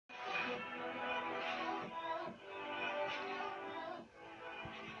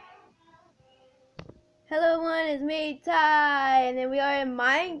Hello everyone, it's me, Ty, and then we are in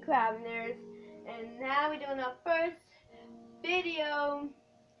Minecraft Nerds, and now we're doing our first video,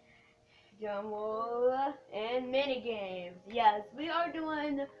 Tumble and mini games. Yes, we are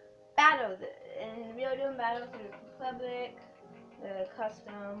doing battles, and we are doing battles for the public, the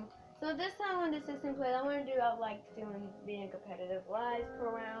custom. So this time on the system play, I want to do, I like doing being competitive lives per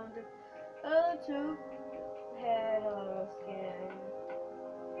round. Two head, a little skin.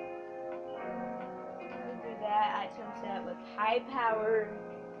 Do that item set with high power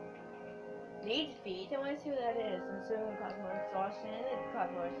lead feet. I want to see what that is. I'm assuming it costs more exhaustion. It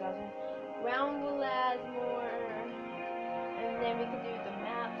costs more exhaustion. Round will last more. And then we can do the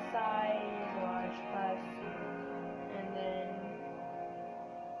map size, large plus, and then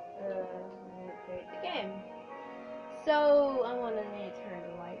create the game. So I want to need to turn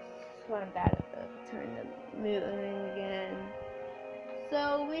the lights. So I'm bad at the turn the moving again.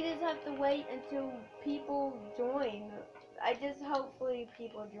 So we just have to wait until people join. I just hopefully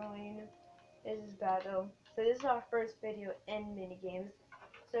people join this battle. So this is our first video in minigames.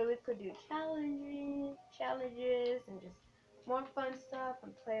 So we could do challenges and just more fun stuff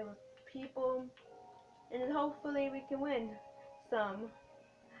and play with people. And then hopefully we can win some.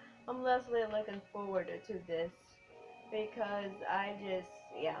 I'm Leslie looking forward to this because I'm just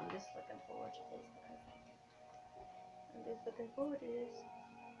looking forward to this because I'm just looking forward to this.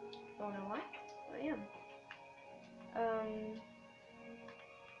 I don't know why. I am.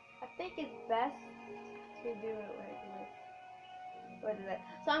 I think it's best to do it what is it?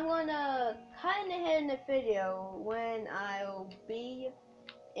 So I'm gonna kinda hit in the video when I'll be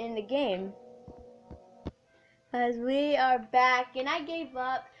in the game. As we are back and I gave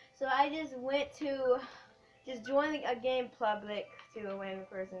up, so I just went to just joining a game public to a random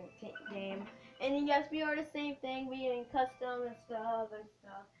person game. And then yes, we are the same thing, we in custom and stuff.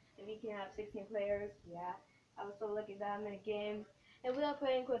 And we can have 16 players, yeah. I was so lucky that I'm in a game. And we are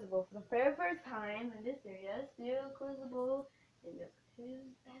playing Crucible for the very first time in this area. Still Crucible in this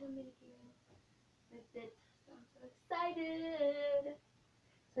battle minigame. With it. So I'm so excited.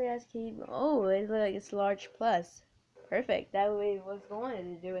 So yes, keep it looks like it's large plus. Perfect. That way was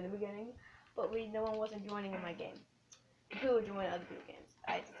going to do in the beginning. But no one wasn't joining in my game. People join other people's games.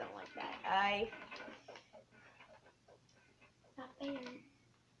 I just don't like that. Not fair.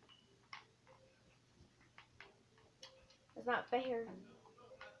 It's not fair.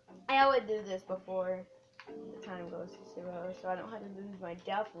 I always do this before the time goes to 0, so I don't have to lose my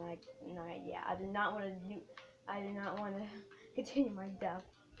death. And I did not want to continue my death.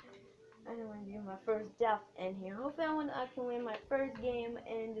 I don't want to do my first death in here. Hopefully, I can win my first game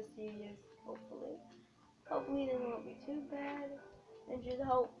in the series. Hopefully, this won't be too bad, and just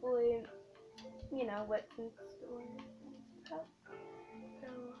hopefully, what's in store and stuff. So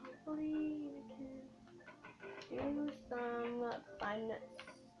hopefully we can do some fun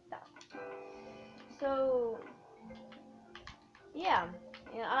stuff. So yeah,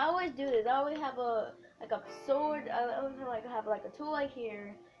 I always do this. I always have a sword. I always have like a tool like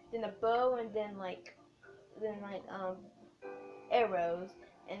here, then a bow, and then arrows.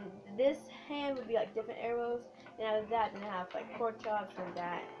 And this hand would be like different arrows. And after that, then I have like pork chops and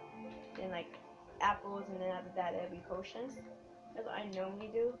that, then like apples, and then after that it'll be potions. That's what I normally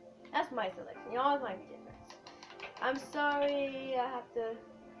do. That's my selection. Y'all might be different. I'm sorry. I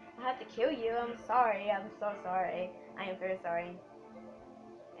have to kill you. I'm sorry. I'm so sorry. I am very sorry.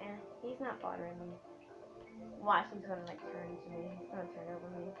 And he's not bothering me. Watch, he's gonna like turn to me. He's gonna turn over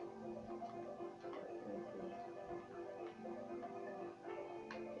me. Let me see.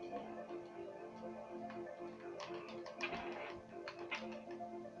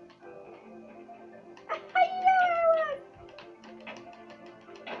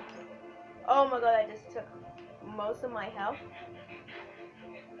 Oh my god, I just took most of my health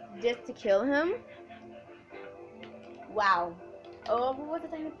just to kill him. Wow. Oh, what was the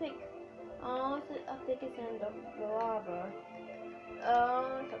time to pick? Oh, I think it's in the lava.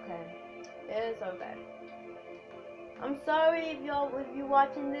 Oh, it's okay. It's okay. I'm sorry if you're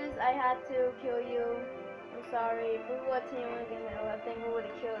watching this. I had to kill you. I'm sorry. If we were a team again, I think we would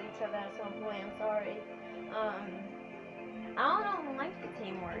have killed each other at some point. I'm sorry. I don't like the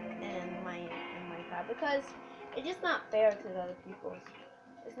teamwork in Minecraft because it's just not fair to the other people.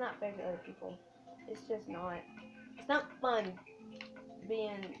 It's not fair to other people. It's just not. It's not fun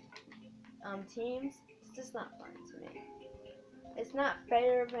being teams. It's just not fun to me. It's not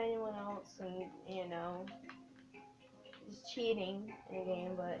fair for anyone else, and just cheating in a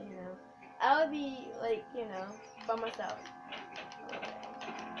game. But I would be like by myself.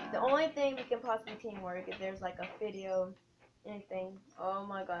 The only thing we can possibly teamwork if there's like a video, anything. Oh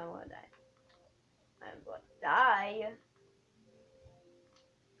my god, I wanna die. I'm going to die.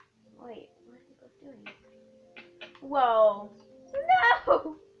 Wait, what are you both doing? Whoa.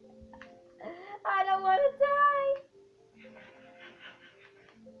 No! I don't want to die.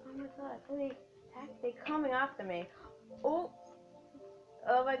 Oh my god, please. They're coming after me. Oh.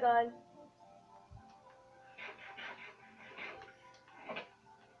 Oh my god.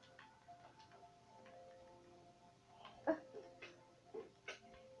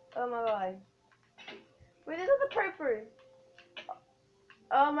 Oh my god. Wait, this is the purpose.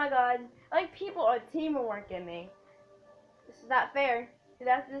 Oh my god. Like people are teamwork in me. This is not fair.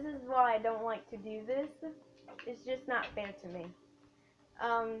 This is why I don't like to do this. It's just not fair to me.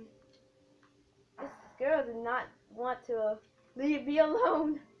 This girl did not want to leave me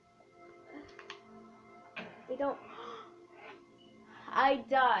alone. They don't. I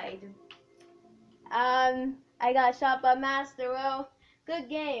died. I got shot by Master. Well, good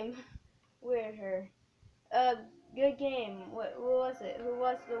game. Where's her? Good game. What was it? Who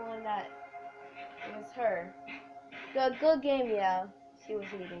was the one that? It was her. Good game, yeah. She was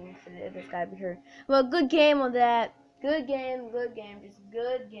eating, so this gotta be her. Well, good game on that. Good game, just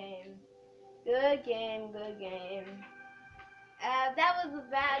good game. Good game, good game. That was a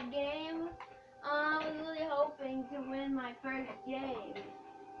bad game. I was really hoping to win my first game.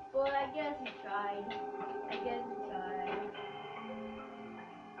 But I guess we tried. I guess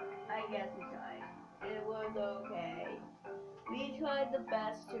we tried. It was okay. We tried the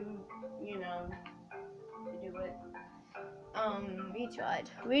best to, you know, to do it. We tried.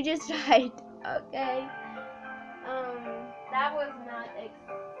 We just tried. Okay. That was not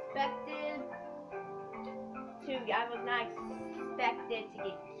expected I was not expected to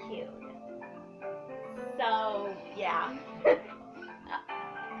get killed. So, yeah.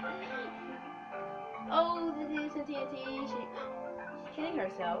 Oh, this is a TNT. She's killing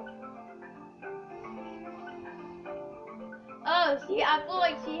herself. Oh, I feel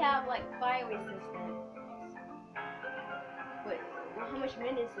like she have like fire resistance. Wait, how much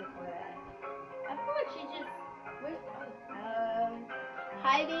minutes is for that? I feel like she just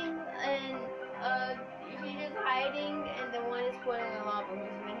hiding and she's just hiding and the one is putting in lava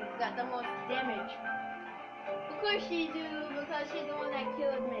who's got the most damage. Of course she do, because she's the one that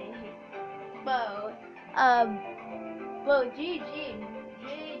killed me. Bo. Bo, GG.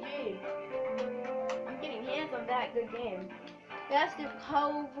 GG. I'm getting hands on that. Good game. That's the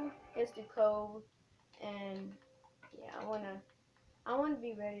Cove. It's the Cove. And yeah, I wanna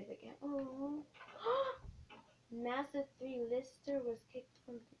be ready to get. Oh. Master 3 Lister was kicked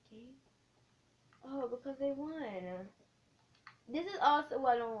from the game. Oh, because they won. This is also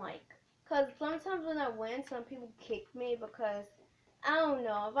what I don't like. Because sometimes when I win, some people kick me because, I don't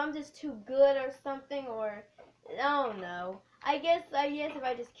know, if I'm just too good or something, or, I don't know. I guess if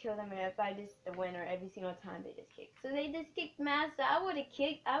I just kill them and if I just the winner every single time, they just kick. So they just kicked Master. I would have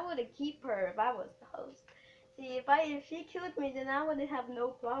keep her if I was the host. See, if she killed me, then I would have no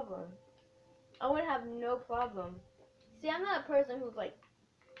problem. I would have no problem. See, I'm not a person who's like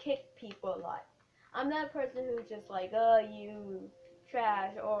kick people a lot. I'm not a person who's just like, oh, you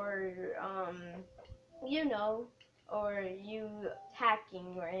trash, or you know, or you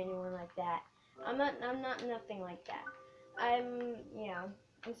hacking or anyone like that. I'm not nothing like that. I'm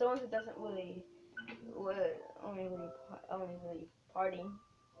someone who doesn't really only really party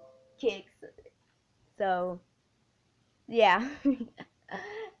kicks. So yeah.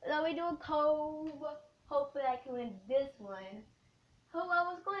 So we do a Cove. Hopefully I can win this one. Oh, I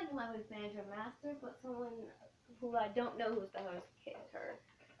was going to my host manager master, but someone who I don't know who's the host kicked her.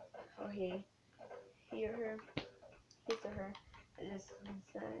 Or he or her. His or her. Just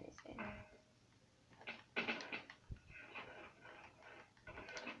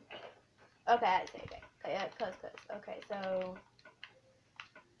okay, I say okay. Okay, yeah, cuz. Okay, so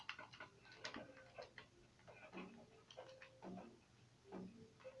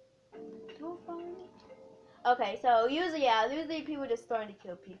okay, so usually people just starting to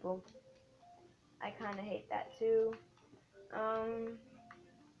kill people. I kinda hate that too.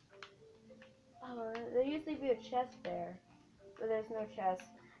 Oh, there used to be a chest there, but there's no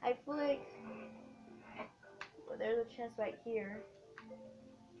chest. I feel like there's a chest right here.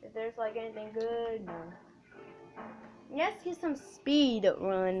 If there's like anything good, no. Let's get some speed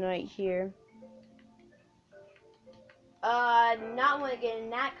run right here. Not want to get in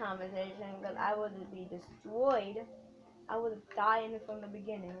that conversation because I would be destroyed. I would have died from the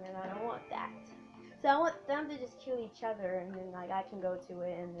beginning, and I don't want that. So I want them to just kill each other, and then like I can go to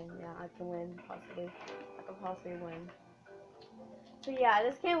it, and then yeah, I can win possibly. I can possibly win. So yeah, I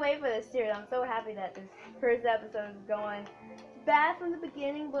just can't wait for this series. I'm so happy that this first episode is going. bad from the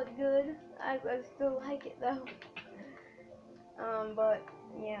beginning, but good. I still like it though. But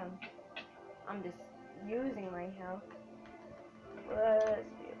yeah, I'm just using my health. Let's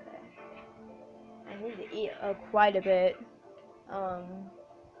be okay. I need to eat quite a bit.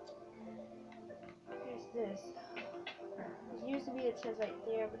 Here's this. There used to be a chest right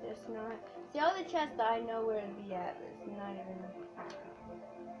there, but there's not. See, all the chests that I know where to be at, but it's not even.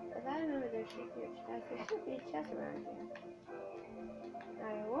 If I remember, there should be a chest. There should be a chest around here.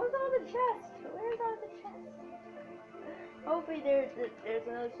 Alright, where's all the chests? Where's all the chests? Hopefully there's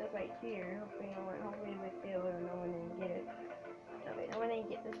another chest right here. Hopefully we fail and no one didn't get it. Okay, no one didn't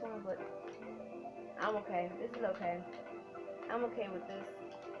get this one, but I'm okay. This is okay. I'm okay with this.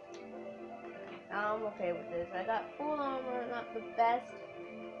 I'm okay with this. I got full armor, not the best,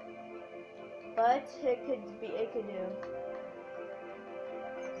 but it could do. It could do.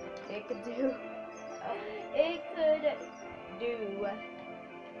 It could do.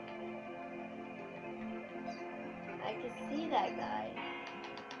 I can see that guy.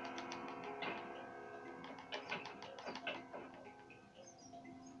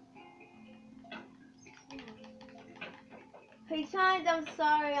 Hey, Chines, I'm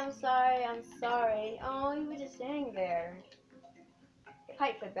sorry. Oh, he was just sitting there. I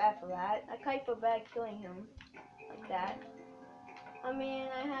quite feel bad for that. I quite feel bad killing him like that. I mean,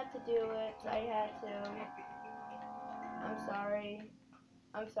 I had to do it. I had to. I'm sorry.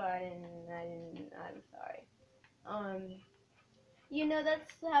 I'm sorry. I'm sorry. You know,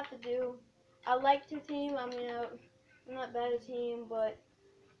 that's have to do. I like to team. I mean, I'm not bad at team, but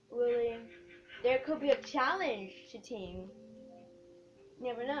really, there could be a challenge to team. You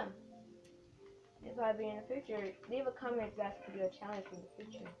never know. If I be in the future, leave a comment if that could be a challenge in the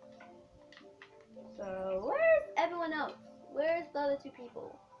future. So, where's everyone else? Where's the other two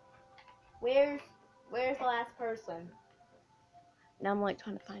people? Where's the last person? Now I'm like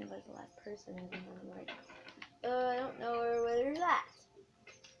trying to find where's the last person is, and I'm like, I don't know where he's at.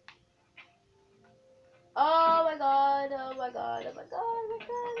 Oh my god, oh my god, oh my god, oh my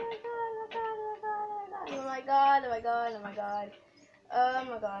god, oh my god, oh my god, oh my god, oh my god, oh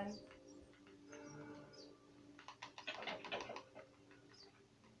my god.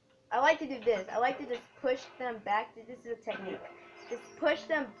 I like to do this. I like to just push them back. This is a technique. Just push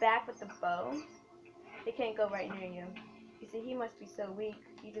them back with the bow. They can't go right near you. You see, he must be so weak.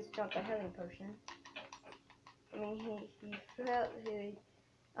 He just jumped a healing potion. I mean, he felt.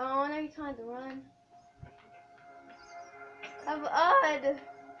 Oh, now he's trying to run. How odd.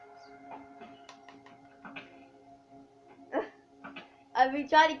 We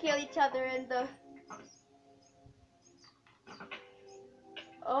trying to kill each other in the.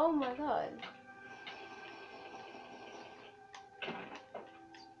 Oh my god.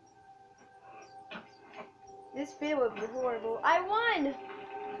 This field would be horrible. I won!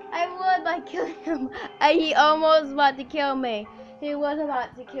 I won by killing him. He almost about to kill me. He was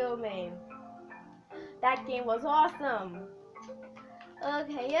about to kill me. That game was awesome.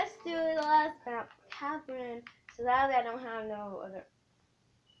 Okay, let's do the last map. Catherine. So sadly I don't have no other.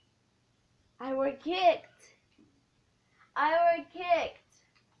 I were kicked.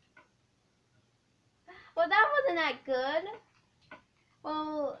 Well, that wasn't that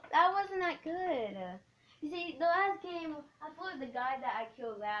good. You see, the last game, I thought the guy that I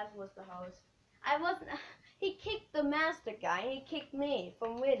killed last was the host. I wasn't. He kicked the master guy. He kicked me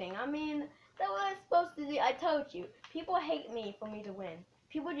from winning. I mean, that's what I'm supposed to do. I told you. People hate me for me to win.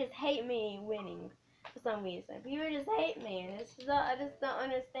 People just hate me winning for some reason. People just hate me, and I just don't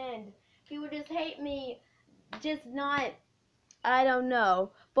understand. People just hate me, just not. I don't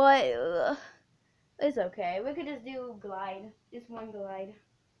know, but it's okay. We could just do glide, just one glide.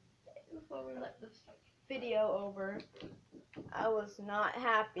 Before we let this video over, I was not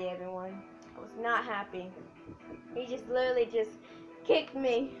happy, everyone. I was not happy. He just literally just kicked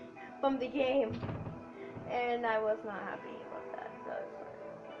me from the game, and I was not happy about that. So,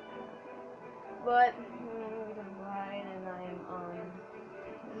 but we're gonna glide, and I'm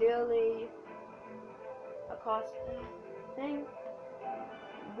literally across the thing.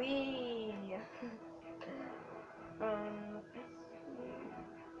 We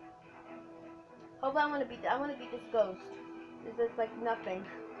hopefully I wanna beat this ghost. This is like nothing.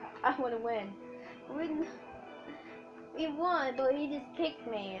 I wanna win. We won, but he just kicked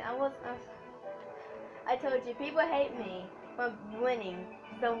me. I told you, people hate me for winning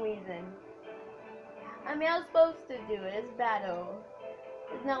for some reason. I mean, I was supposed to do it. It's battle.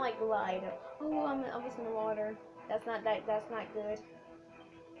 It's not like glide. Oh, I was in the water. That's not good. That's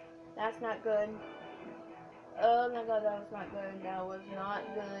not good. Oh my god, that was not good. That was not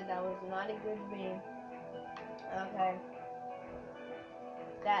good. That was not a good game. Okay.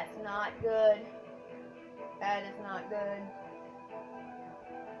 That's not good. That is not good.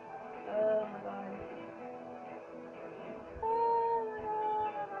 Oh my god.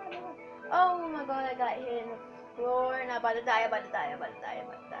 Oh my god, I got hit in the floor and I'm about to die, I'm about to die, I'm about to die, I'm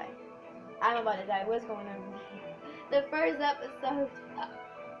about to die. I'm about to die. What's going on? The first episode.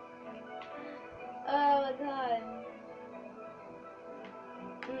 Oh my god.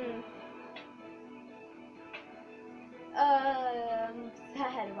 I'm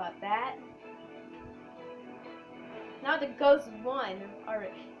sad about that. Now the ghost won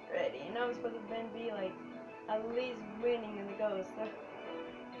already, and I was supposed to then be like at least winning in the ghost. So,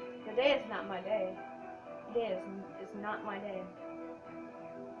 today is not my day. It is. It's not my day.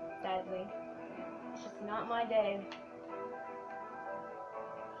 Sadly, it's just not my day.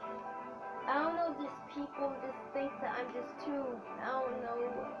 I don't know. Just people just think that I'm just too. I don't know.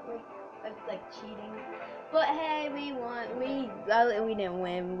 Like cheating. But hey, we won. We didn't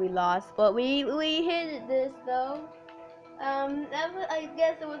win. We lost. But we hit this though. I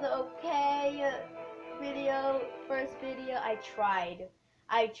guess it was an okay video, first video. I tried.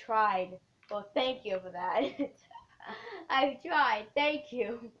 Well, thank you for that. I tried. Thank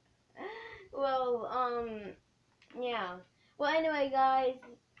you. Well, yeah. Well, anyway, guys,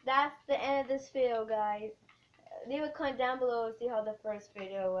 that's the end of this video, guys. Leave a comment down below to see how the first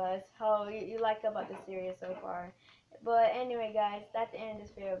video was, how you like about the series so far. But anyway, guys, that's the end of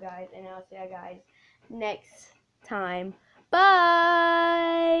this video, guys, and I'll see you guys next time. Bye!